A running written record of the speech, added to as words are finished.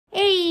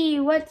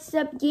what's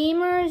up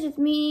gamers? It's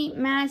me,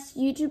 Mass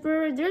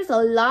YouTuber. There's a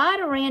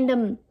lot of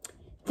random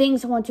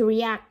things I want to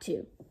react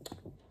to.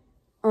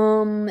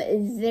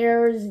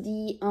 There's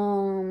the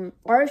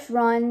Arch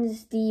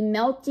runs, the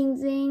melting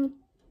thing.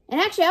 And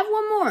actually I have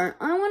one more.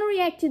 I want to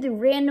react to the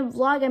random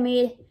vlog I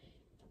made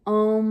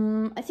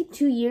I think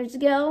 2 years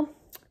ago.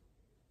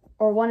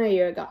 Or 1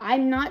 year ago.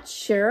 I'm not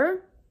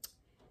sure.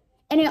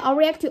 Anyway, I'll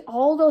react to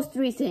all those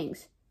 3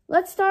 things.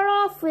 Let's start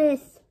off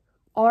with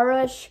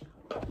Arch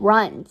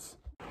runs.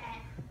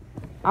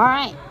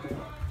 Alright.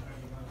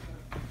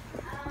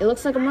 It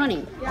looks like I'm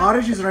running.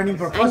 Arch is running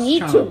for first I need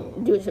channel.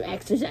 to do some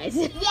exercise.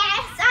 Yes,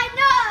 I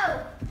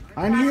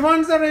know! And he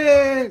wants the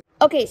race!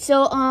 Okay,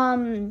 so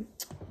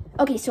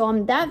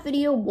that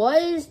video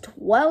was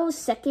 12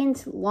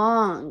 seconds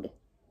long.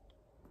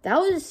 That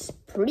was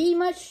pretty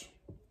much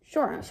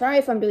short. I'm sorry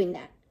if I'm doing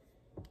that.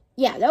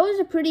 Yeah, that was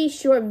a pretty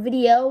short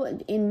video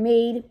and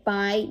made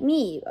by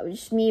me. It was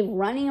just me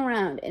running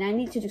around, and I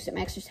need to do some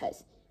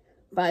exercise.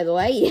 By the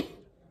way,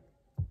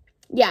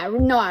 yeah,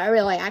 no, I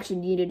really actually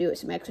need to do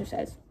some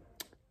exercise.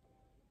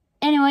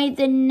 Anyway,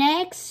 the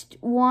next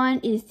one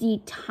is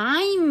the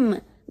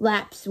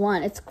time-lapse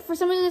one. It's for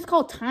some reason it's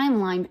called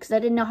timeline because I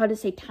didn't know how to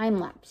say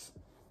time-lapse.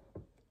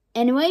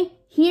 Anyway,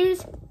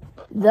 here's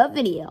the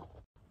video.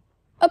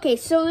 Okay,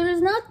 so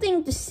there's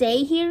nothing to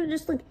say here,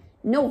 just like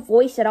no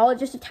voice at all,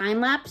 just a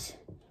time-lapse.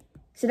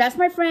 So that's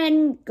my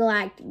friend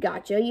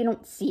Gotcha. You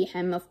don't see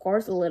him, of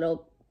course, a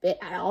little bit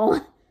at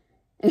all.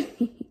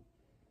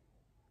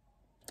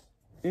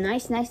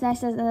 Nice. And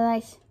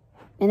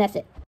that's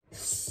it.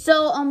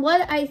 So,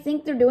 what I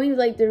think they're doing is,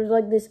 like, there's,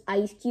 like, this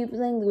ice cube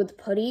thing with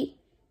putty.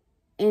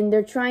 And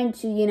they're trying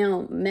to, you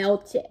know,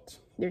 melt it.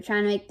 They're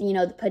trying to make, you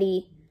know, the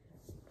putty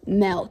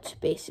melt,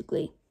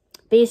 basically.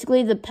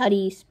 Basically, the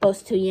putty's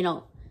supposed to, you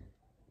know,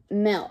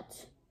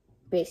 melt.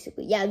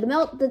 Basically. Yeah,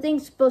 the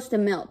thing's supposed to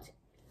melt.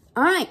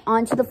 Alright,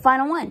 on to the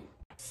final one.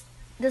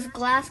 This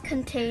glass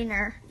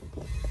container.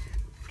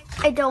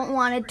 I don't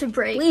want it to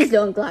break. Please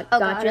don't, Gotcha. Oh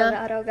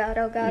god, oh god,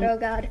 oh god, oh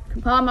god.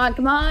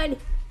 Come on.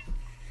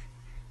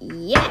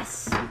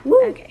 Yes.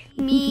 Woo. Okay.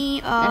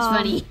 Me, That's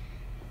funny.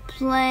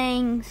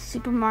 Playing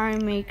Super Mario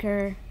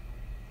Maker.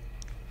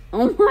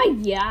 Oh my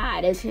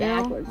god, it's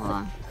backwards. Hold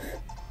on.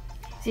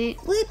 See?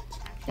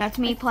 That's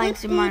me playing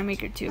Super Mario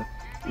Maker 2.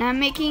 And I'm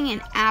making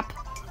an app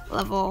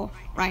level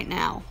right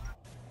now.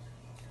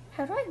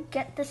 How do I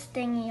get this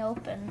thingy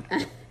open?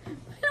 Run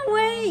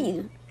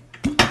away.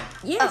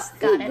 Yes,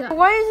 got it.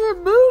 Why is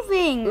it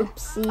moving?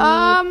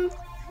 Oopsie.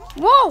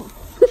 Whoa.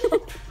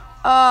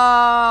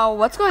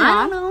 What's going on?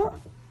 I don't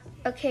know.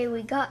 Okay,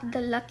 we got the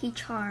Lucky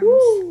Charms.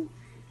 Woo.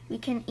 We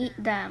can eat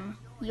them.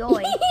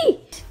 Yoy.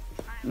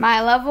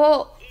 My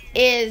level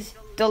is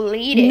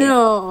deleted.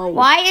 No.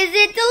 Why is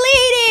it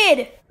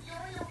deleted?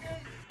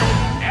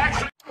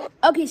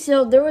 Okay,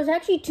 so there was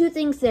actually 2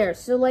 things there.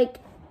 So, like,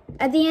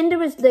 at the end there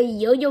was the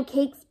yo-yo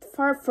cake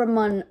part from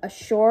a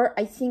short.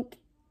 I think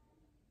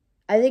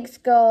it's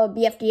called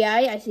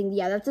BFDI. I think,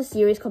 yeah, that's a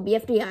series called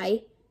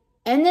BFDI.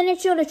 And then it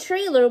showed a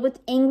trailer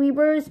with Angry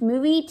Birds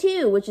Movie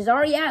 2, which is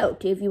already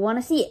out if you want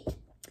to see it.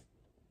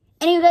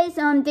 Anyway, guys,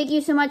 thank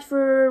you so much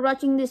for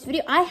watching this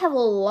video. I have a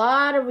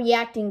lot of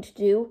reacting to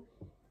do.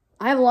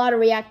 I have a lot of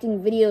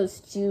reacting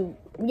videos to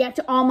react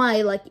to all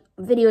my, like,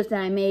 videos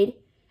that I made.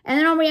 And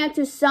then I'll react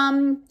to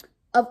some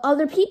of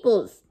other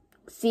people's,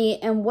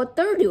 and what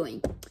they're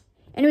doing.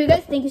 Anyway,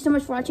 guys, thank you so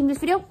much for watching this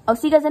video. I'll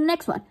see you guys in the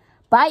next one.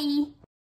 Bye!